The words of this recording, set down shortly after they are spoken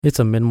It's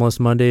a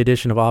Minimalist Monday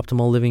edition of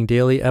Optimal Living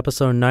Daily,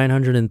 episode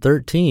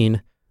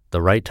 913.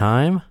 The Right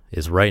Time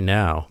is Right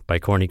Now by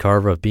Courtney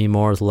Carver of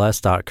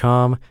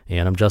BeMoreWithLess.com,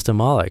 and I'm Justin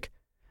Malik.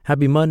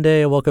 Happy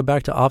Monday, and welcome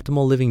back to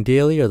Optimal Living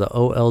Daily, or the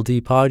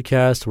OLD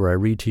podcast, where I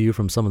read to you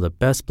from some of the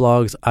best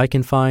blogs I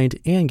can find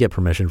and get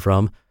permission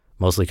from,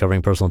 mostly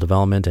covering personal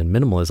development and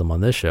minimalism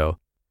on this show.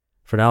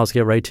 For now, let's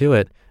get right to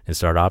it and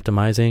start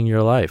optimizing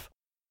your life.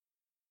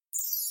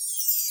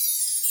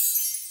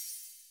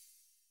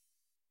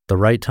 The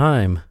Right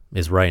Time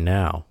is Right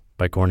Now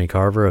by Courtney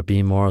Carver of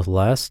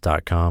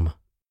BeMoreWithLess.com.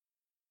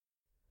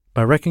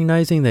 By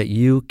recognizing that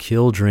you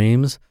kill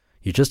dreams,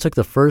 you just took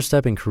the first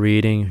step in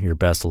creating your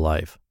best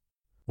life.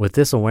 With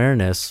this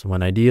awareness,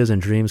 when ideas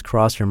and dreams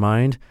cross your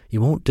mind,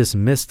 you won't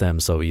dismiss them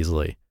so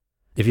easily.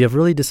 If you have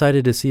really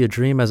decided to see a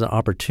dream as an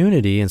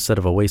opportunity instead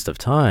of a waste of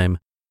time,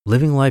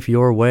 living life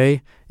your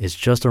way is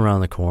just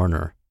around the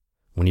corner.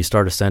 When you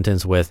start a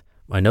sentence with,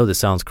 "I know this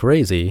sounds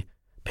crazy,"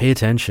 pay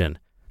attention.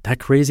 That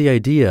crazy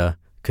idea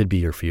could be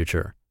your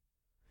future.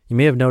 You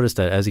may have noticed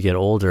that as you get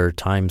older,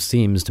 time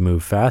seems to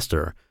move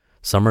faster.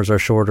 Summers are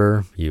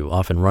shorter, you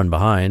often run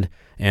behind,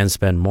 and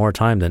spend more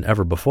time than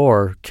ever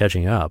before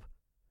catching up.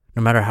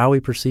 No matter how we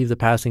perceive the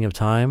passing of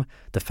time,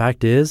 the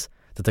fact is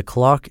that the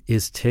clock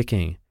is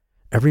ticking.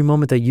 Every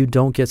moment that you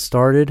don't get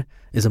started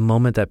is a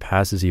moment that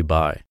passes you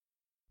by.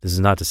 This is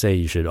not to say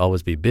you should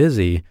always be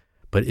busy,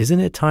 but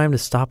isn't it time to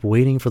stop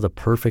waiting for the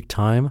perfect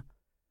time?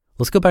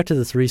 Let's go back to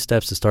the 3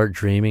 steps to start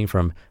dreaming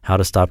from How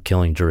to Stop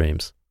Killing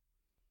Dreams.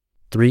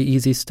 3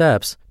 easy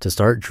steps to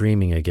start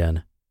dreaming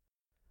again.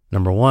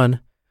 Number 1,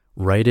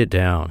 write it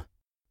down.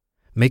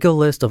 Make a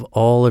list of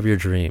all of your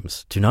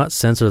dreams. Do not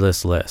censor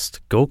this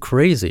list. Go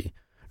crazy.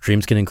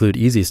 Dreams can include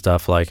easy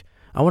stuff like,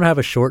 I want to have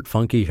a short,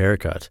 funky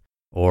haircut,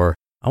 or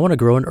I want to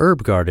grow an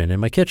herb garden in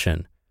my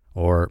kitchen,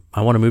 or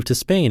I want to move to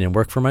Spain and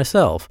work for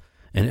myself,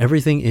 and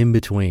everything in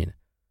between.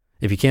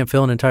 If you can't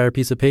fill an entire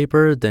piece of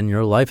paper, then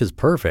your life is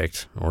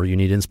perfect, or you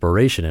need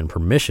inspiration and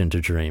permission to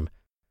dream.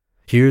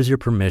 Here's your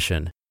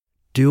permission.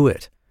 Do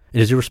it. It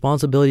is your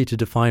responsibility to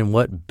define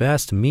what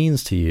best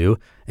means to you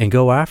and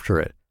go after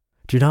it.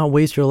 Do not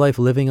waste your life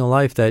living a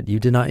life that you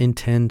did not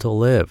intend to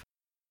live.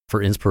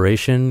 For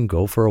inspiration,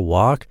 go for a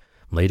walk,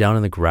 lay down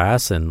in the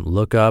grass and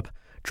look up,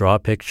 draw a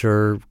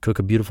picture, cook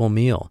a beautiful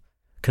meal.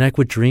 Connect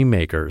with dream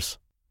makers.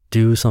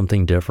 Do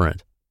something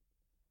different.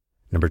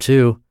 Number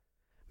 2,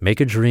 make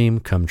a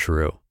dream come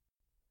true.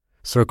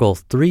 Circle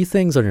 3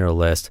 things on your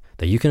list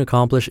that you can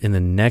accomplish in the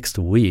next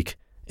week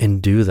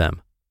and do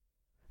them.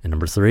 And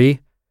number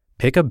 3,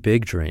 pick a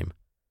big dream.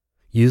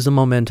 Use the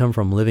momentum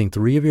from living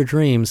 3 of your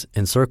dreams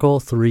and circle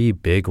 3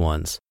 big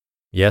ones.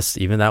 Yes,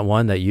 even that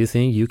one that you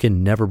think you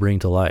can never bring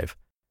to life.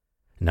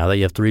 Now that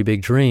you have 3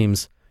 big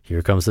dreams,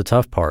 here comes the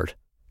tough part.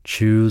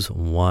 Choose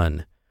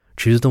one.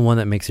 Choose the one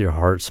that makes your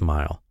heart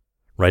smile.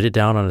 Write it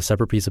down on a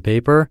separate piece of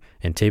paper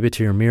and tape it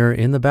to your mirror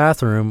in the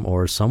bathroom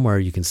or somewhere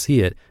you can see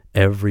it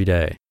every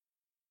day.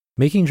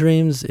 Making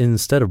dreams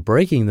instead of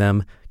breaking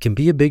them can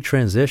be a big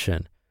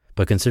transition,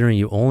 but considering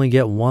you only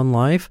get one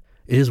life,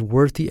 it is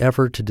worth the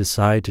effort to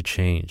decide to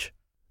change.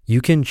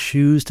 You can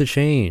choose to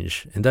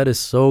change, and that is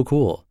so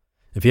cool.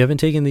 If you haven't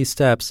taken these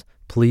steps,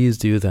 please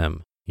do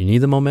them. You need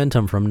the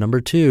momentum from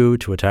number 2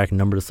 to attack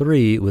number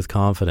 3 with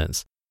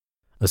confidence.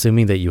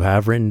 Assuming that you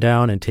have written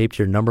down and taped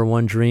your number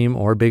 1 dream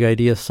or big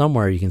idea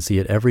somewhere you can see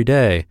it every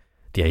day,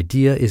 the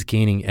idea is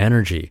gaining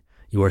energy.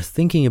 You are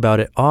thinking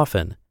about it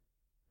often.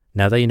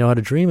 Now that you know how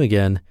to dream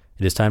again,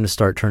 it is time to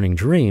start turning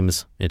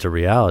dreams into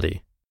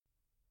reality.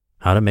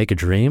 How to make a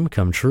dream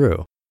come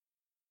true.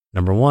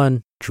 Number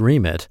 1,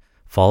 dream it.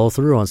 Follow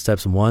through on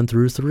steps 1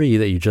 through 3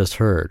 that you just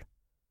heard.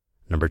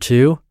 Number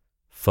 2,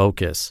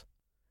 focus.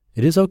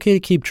 It is okay to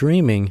keep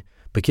dreaming,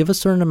 but give a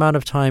certain amount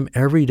of time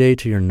every day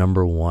to your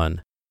number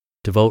 1.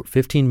 Devote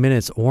 15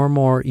 minutes or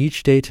more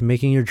each day to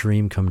making your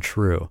dream come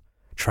true.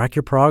 Track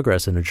your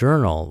progress in a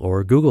journal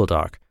or Google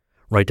Doc.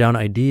 Write down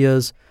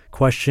ideas,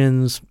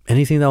 questions,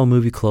 anything that will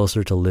move you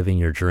closer to living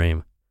your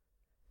dream.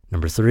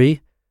 Number 3,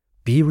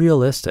 be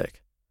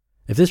realistic.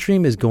 If this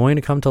dream is going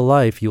to come to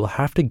life, you will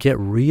have to get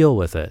real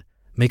with it.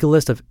 Make a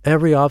list of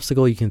every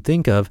obstacle you can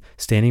think of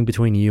standing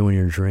between you and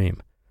your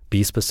dream.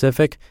 Be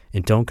specific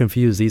and don't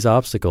confuse these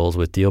obstacles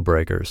with deal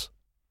breakers.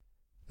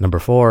 Number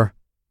 4,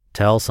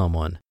 tell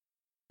someone.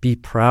 Be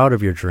proud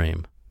of your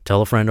dream.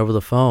 Tell a friend over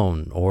the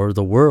phone or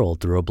the world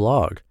through a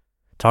blog.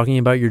 Talking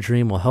about your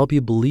dream will help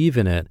you believe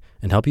in it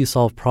and help you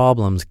solve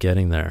problems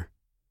getting there.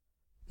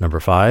 Number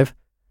 5,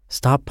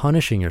 stop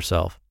punishing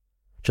yourself.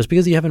 Just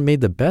because you haven't made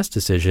the best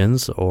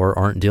decisions or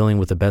aren't dealing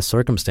with the best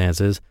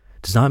circumstances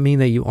does not mean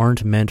that you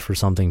aren't meant for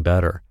something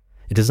better.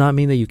 It does not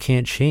mean that you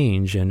can't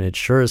change, and it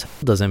sure as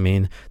hell doesn't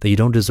mean that you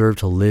don't deserve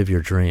to live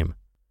your dream.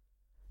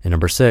 And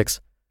number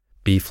 6,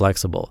 be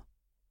flexible.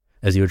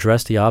 As you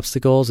address the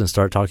obstacles and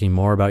start talking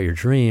more about your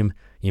dream,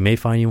 you may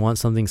find you want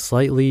something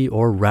slightly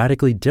or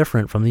radically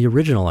different from the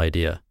original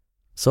idea.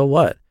 So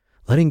what?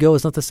 Letting go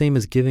is not the same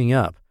as giving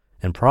up,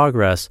 and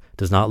progress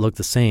does not look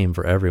the same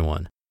for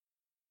everyone.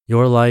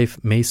 Your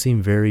life may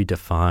seem very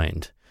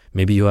defined.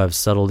 Maybe you have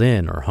settled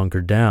in or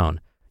hunkered down.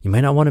 you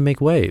might not want to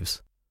make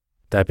waves.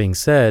 That being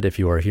said, if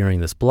you are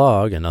hearing this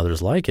blog and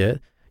others like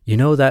it, you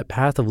know that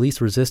path of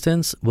least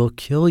resistance will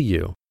kill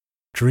you.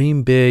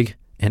 Dream big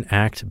and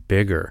act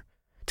bigger.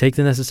 Take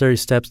the necessary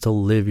steps to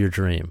live your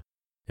dream.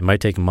 It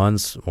might take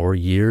months or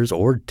years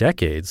or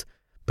decades,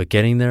 but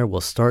getting there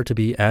will start to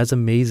be as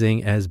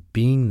amazing as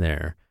being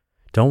there.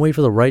 Don't wait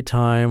for the right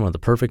time or the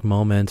perfect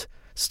moment.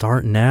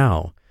 Start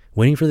now.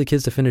 Waiting for the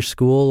kids to finish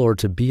school or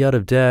to be out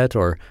of debt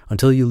or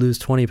until you lose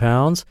 20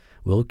 pounds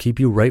will keep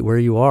you right where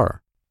you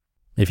are.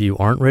 If you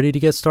aren't ready to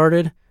get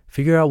started,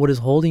 figure out what is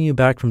holding you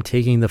back from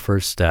taking the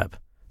first step.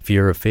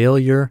 Fear of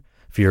failure,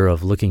 fear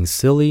of looking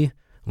silly,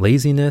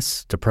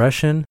 laziness,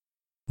 depression.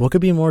 What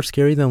could be more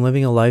scary than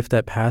living a life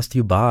that passed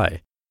you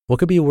by? What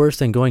could be worse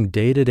than going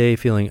day to day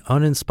feeling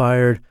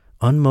uninspired,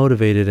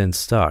 unmotivated, and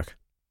stuck?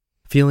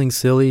 Feeling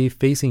silly,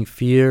 facing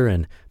fear,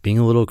 and being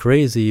a little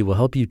crazy will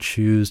help you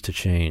choose to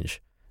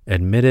change.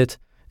 Admit it,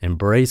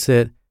 embrace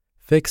it,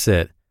 fix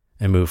it,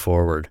 and move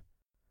forward.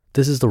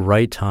 This is the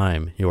right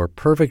time, your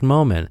perfect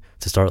moment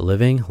to start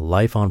living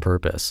life on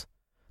purpose.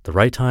 The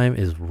right time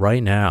is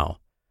right now.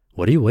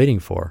 What are you waiting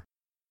for?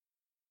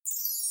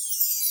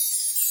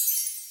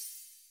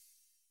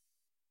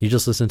 You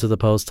just listened to the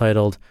post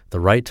titled, "The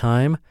Right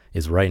Time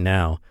is Right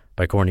Now"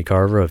 by Courtney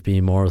Carver of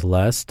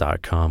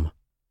BeMoreWithLess.com. And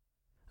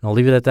I'll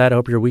leave it at that. I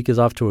hope your week is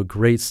off to a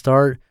great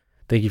start.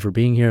 Thank you for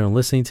being here and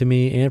listening to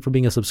me and for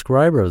being a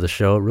subscriber of the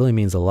show. It really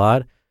means a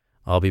lot.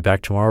 I'll be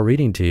back tomorrow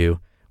reading to you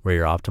where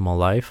your optimal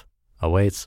life awaits.